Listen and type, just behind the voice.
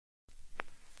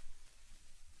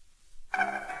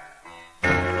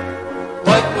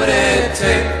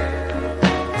take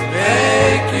to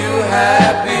make you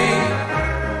happy?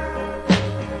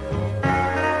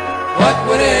 What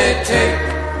would it take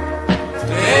to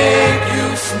make you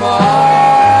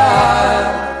smile?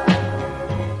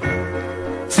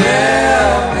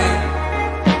 Tell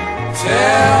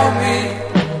me,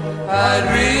 I'd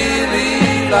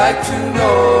really like to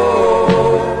know.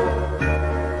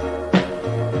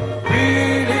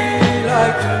 Really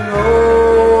like to know.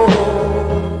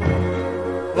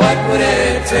 What would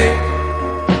it take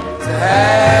to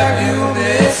have you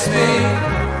miss me?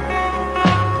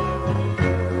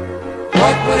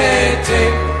 What would it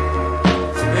take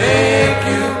to make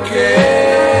you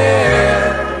care?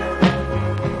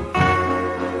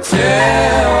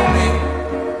 Tell me,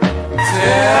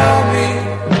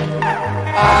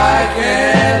 I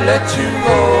can't let you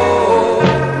go.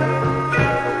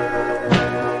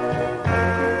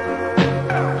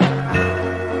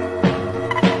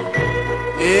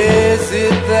 Is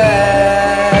it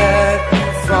that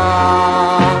you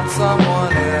found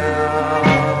someone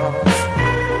else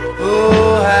who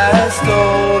has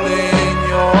stolen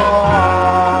your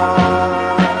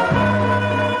heart?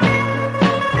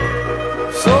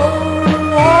 So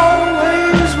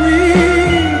always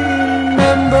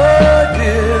remember,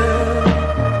 dear,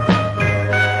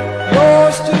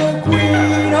 you're still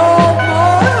queen of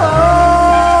my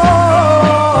heart.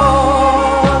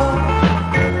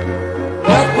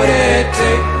 What would it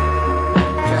take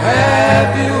to have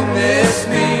you miss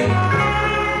me?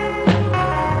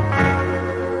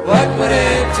 What would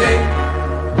it take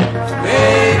to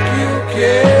make you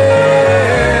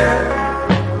care?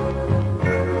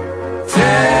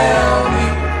 Tell me,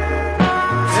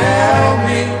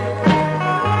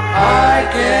 I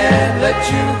can't let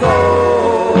you go.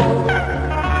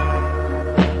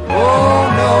 Oh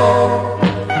no,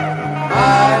 I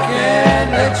can't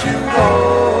let you go.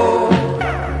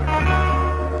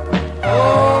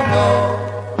 Oh no,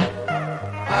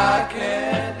 I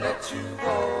can't let you go.